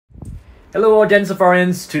Hello all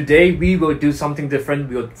Dinosaurians, today we will do something different.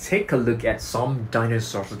 We'll take a look at some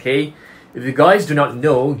dinosaurs, okay? If you guys do not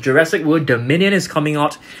know, Jurassic World Dominion is coming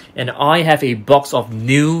out and I have a box of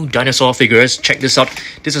new dinosaur figures. Check this out.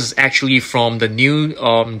 This is actually from the new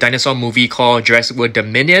dinosaur movie called Jurassic World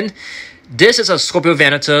Dominion. This is a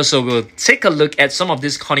Skorpiovenator, so we'll take a look at some of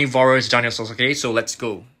these carnivorous dinosaurs, okay? So let's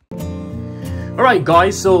go. Alright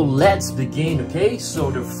guys, so let's begin, okay? So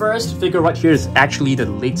the first figure right here is actually the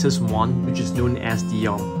latest one, which is known as the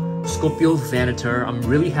Skorpiovenator. I'm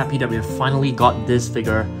really happy that we have finally got this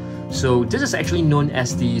figure. So this is actually known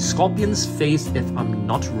as the scorpion's face, if I'm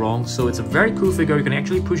not wrong. So it's a very cool figure. You can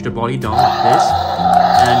actually push the body down like this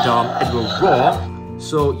and it will roar.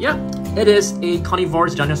 So yeah, it is a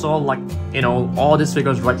carnivorous dinosaur, like, you know, all these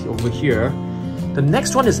figures right over here. The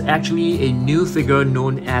next one is actually a new figure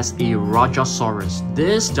known as a Rajasaurus.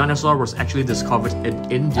 This dinosaur was actually discovered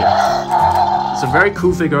in India. It's a very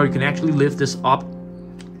cool figure. You can actually lift this up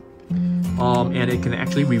and it can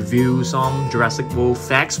actually reveal some Jurassic World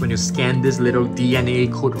facts when you scan this little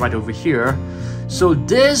DNA code right over here. So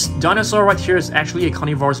this dinosaur right here is actually a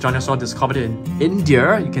carnivorous dinosaur discovered in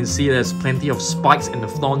India. You can see there's plenty of spikes and the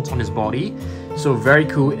thorns on his body. So very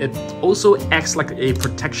cool. It also acts like a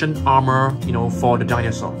protection armor, you know, for the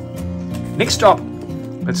dinosaur. Next up,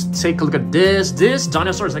 let's take a look at this. This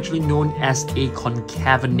dinosaur is actually known as a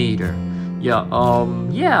Concavenator.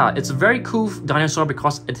 Yeah, it's a very cool dinosaur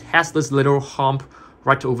because it has this little hump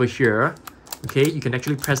right over here. Okay, you can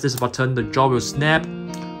actually press this button, the jaw will snap.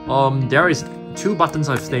 There is two buttons,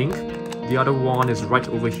 I think. The other one is right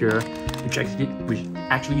over here, which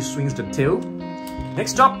actually swings the tail.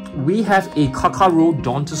 Next up, we have a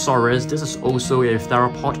Carcharodontosaurus. This is also a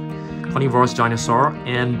theropod carnivorous dinosaur,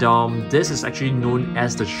 and this is actually known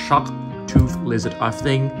as the shark-toothed lizard. I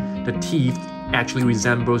think the teeth actually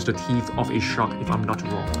resembles the teeth of a shark, if I'm not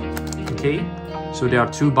wrong. Okay, so there are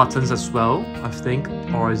two buttons as well, I think,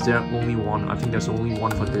 or is there only one? I think there's only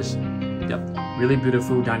one for this. Yep, really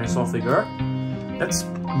beautiful dinosaur figure. Let's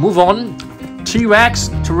move on. T-Rex,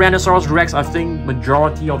 Tyrannosaurus Rex. I think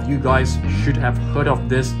majority of you guys should have heard of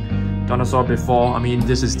this dinosaur before. I mean,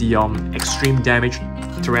 this is the extreme damage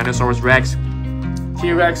Tyrannosaurus Rex.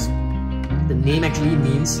 T-Rex, the name actually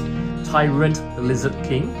means Tyrant the Lizard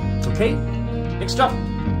King. Okay, next up,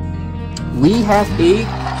 we have a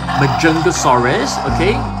Majungasaurus.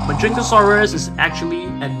 Okay, Majungasaurus is actually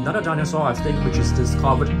another dinosaur, I think, which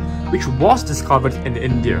was discovered in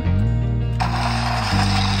India.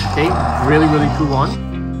 Okay, really cool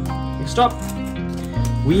one. Next up,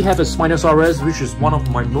 we have a Spinosaurus, which is one of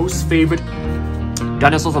my most favorite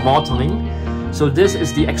dinosaurs of all time. So this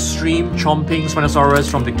is the extreme chomping Spinosaurus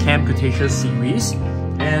from the Camp Cretaceous series.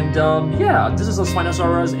 And yeah, this is a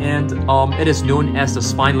Spinosaurus, and it is known as the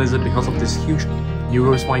spine lizard because of this huge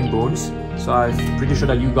neurospine bones. So I'm pretty sure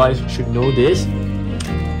that you guys should know this.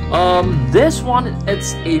 This one,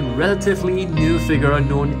 it's a relatively new figure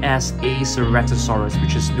known as a Ceratosaurus,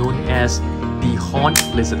 which is known as the horned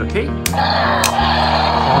lizard, okay? Horned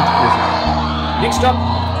lizard. Next up,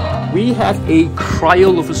 we have a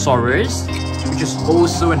Cryolophosaurus, which is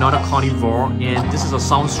also another carnivore, and this is a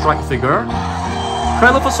soundstrike figure.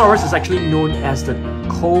 Cryolophosaurus is actually known as the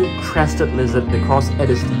cold-crested lizard because it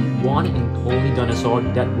is the one and only dinosaur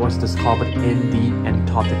that was discovered in the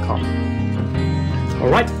Antarctica.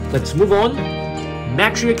 Alright, let's move on.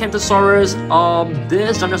 Metricanthosaurus.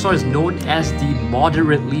 This dinosaur is known as the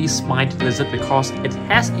moderately spined lizard because it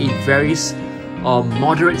has a very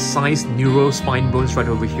moderate sized neurospine bones right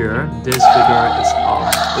over here. This figure is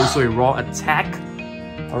also a raw attack.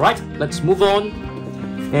 Alright, let's move on.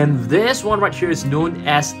 And this one right here is known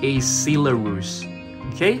as a Alioramus.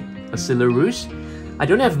 Okay, a Alioramus. I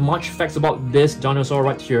don't have much facts about this dinosaur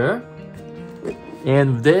right here.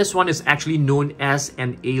 And this one is actually known as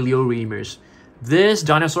an Alioramus. This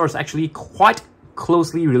dinosaur is actually quite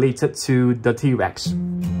closely related to the T-Rex.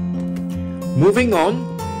 Moving on,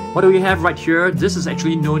 what do we have right here? This is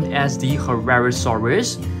actually known as the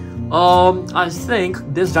Herrerasaurus. I think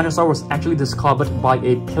this dinosaur was actually discovered by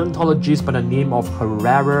a paleontologist by the name of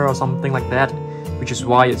Herrera or something like that, which is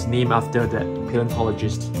why it's named after that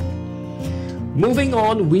paleontologist. Moving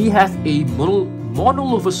on, we have a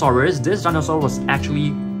Monolophosaurus. This dinosaur was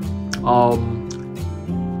actually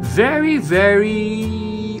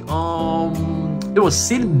it was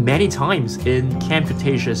seen many times in Camp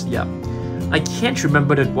Cretaceous. Yeah, I can't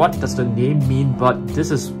remember what does the name mean, but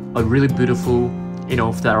this is a really beautiful, you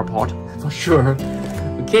know, theropod for sure.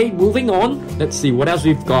 Okay, moving on. Let's see what else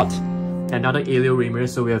we've got. Another Alioramus.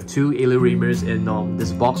 So we have two Alioramus in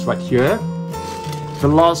this box right here.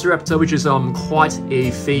 Velociraptor, which is quite a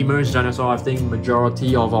famous dinosaur. I think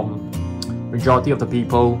majority of majority of the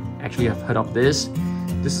people actually have heard of this.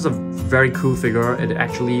 This is a very cool figure. It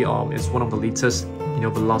actually is one of the latest,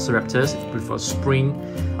 Velociraptors with a spring.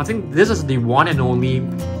 I think this is the one and only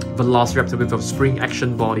Velociraptor with a spring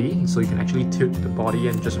action body. So you can actually tilt the body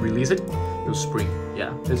and just release it. It'll spring.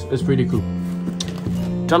 Yeah, it's pretty cool.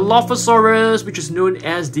 The Allosaurus, which is known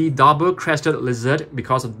as the double-crested lizard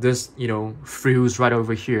because of this, frills right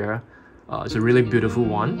over here. It's a really beautiful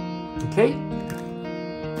one. Okay.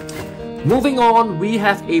 Moving on, we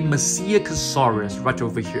have a Majungasaurus right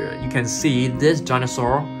over here. You can see this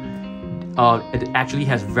dinosaur, it actually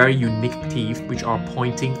has very unique teeth which are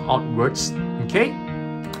pointing outwards. Okay,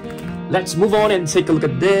 let's move on and take a look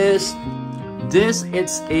at this. This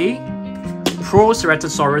is a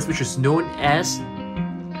Proceratosaurus, which is known as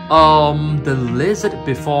the lizard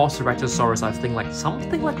before Ceratosaurus, I think, like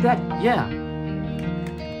something like that. Yeah.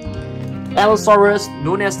 Allosaurus,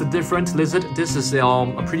 known as the different lizard. This is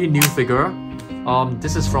a pretty new figure.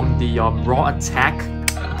 This is from the raw attack.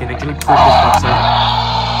 You can actually push this button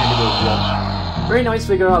and it will walk. Very nice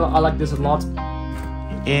figure. I like this a lot.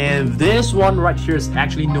 And this one right here is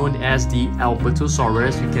actually known as the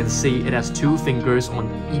Albertosaurus. You can see it has 2 fingers on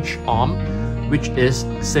each arm, which is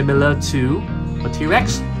similar to a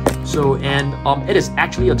T-Rex. So, and it is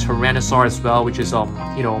actually a Tyrannosaur as well, which is a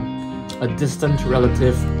distant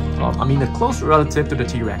relative, a close relative to the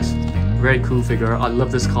T-Rex. Very cool figure. I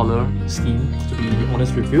love this color scheme, to be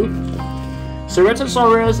honest with you.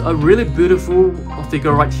 Ceratosaurus, a really beautiful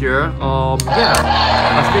figure right here. Yeah,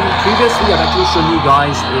 I think previously I've actually shown you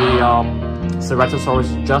guys a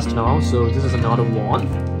Ceratosaurus just now, so this is another one.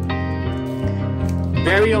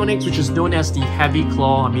 Baryonyx, which is known as the heavy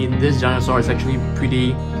claw. This dinosaur is actually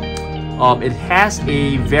pretty. It has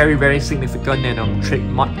a very significant and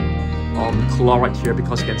trademark claw right here,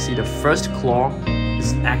 because you can see the first claw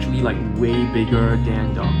is actually like way bigger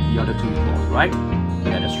than the other 2 claws, right?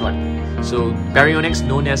 Yeah, that's right. So Baryonyx,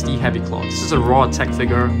 known as the heavy claw. This is a raw attack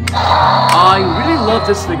figure. I really love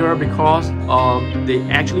this figure because they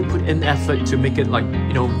actually put in effort to make it like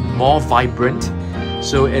more vibrant.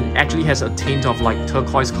 So it actually has a tint of like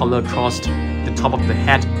turquoise color across the top of the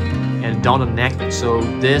head and down the neck. So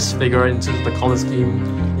this figure, in terms of the color scheme,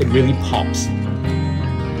 it really pops.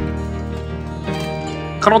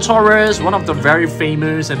 Carnotaurus, one of the very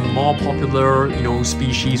famous and more popular,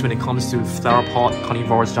 species when it comes to theropod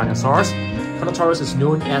carnivorous dinosaurs. Carnotaurus is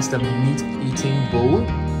known as the meat-eating bull.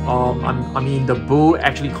 The bull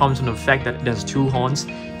actually comes from the fact that it has 2 horns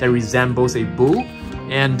that resembles a bull.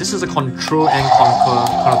 And this is a control and conquer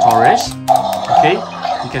Carnotaurus. Okay,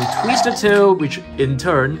 you can twist the tail, which in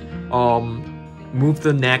turn move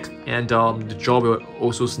the neck, and the jaw will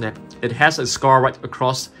also snap. It has a scar right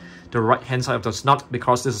across the right hand side of the snout,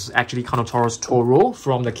 because this is actually Carnotaurus toro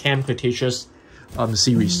from the Camp Cretaceous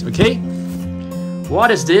series. Okay, what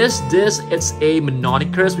is this? This is a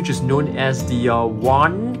Monolophosaurus, which is known as the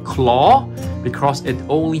 1 claw, because it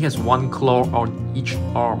only has 1 claw on each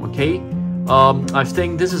arm. Okay, I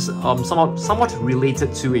think this is somewhat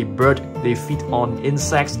related to a bird. They feed on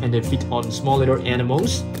insects and they feed on small little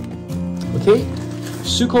animals. Okay,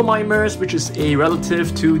 Suchomimus, which is a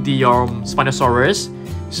relative to the Spinosaurus.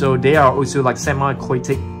 So they are also like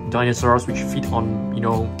semi-aquatic dinosaurs which feed on,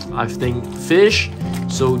 I think fish.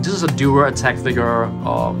 So this is a dual attack figure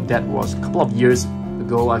that was a couple of years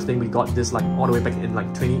ago. I think we got this like all the way back in like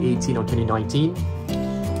 2018 or 2019.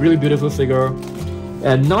 Really beautiful figure.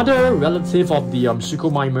 Another relative of the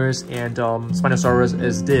Suchomimus and Spinosaurus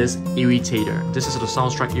is this Irritator. This is the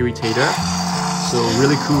Soundstrike Irritator. So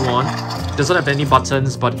really cool one. It doesn't have any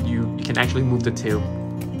buttons, but you can actually move the tail.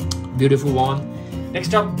 Beautiful one.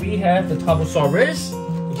 Next up, we have the Tarbosaurus.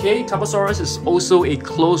 Okay, Tarbosaurus is also a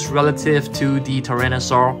close relative to the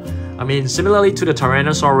Tyrannosaur. Similarly to the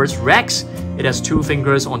Tyrannosaurus Rex, it has 2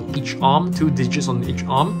 fingers on each arm, 2 digits on each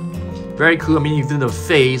arm. Very cool. Even the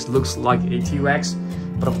face looks like a T-Rex,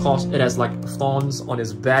 but of course it has like thorns on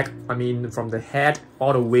its back. From the head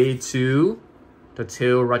all the way to the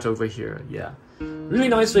tail right over here. Yeah, really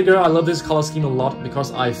nice figure. I love this color scheme a lot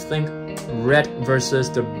because I think red versus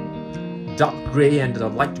the dark gray and the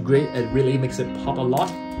light gray, it really makes it pop a lot.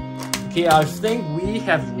 Okay, I think we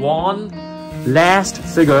have one last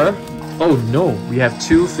figure. Oh no, we have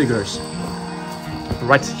 2 figures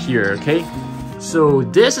right here. Okay, so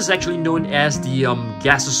this is actually known as the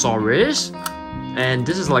Gasosaurus, and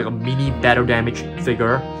this is like a mini battle damage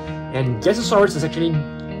figure. And Gasosaurus is actually,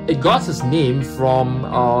 it got its name from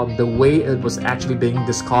the way it was actually being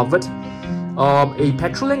discovered. A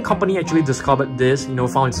petroleum company actually discovered this,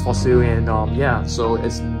 found its fossil, and yeah, so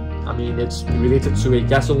it's related to a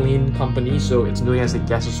gasoline company, so it's known as a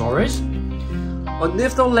Gasosaurus.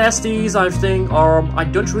 Ornitholestes, I think, I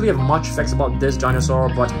don't really have much facts about this dinosaur,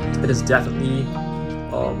 but it is definitely,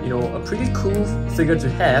 you know, a pretty cool figure to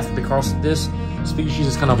have because this species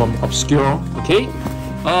is kind of obscure. Okay.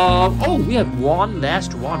 Oh, we have one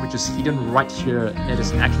last one which is hidden right here. It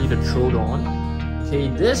is actually the Troodon. Okay,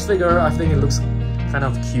 this figure, I think it looks kind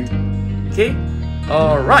of cute. Okay.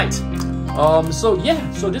 Right. So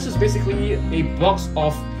yeah, so this is basically a box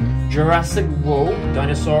of Jurassic World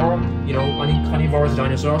dinosaur, you know, carnivorous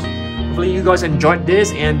dinosaurs. Hopefully you guys enjoyed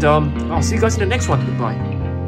this, and I'll see you guys in the next one. Goodbye.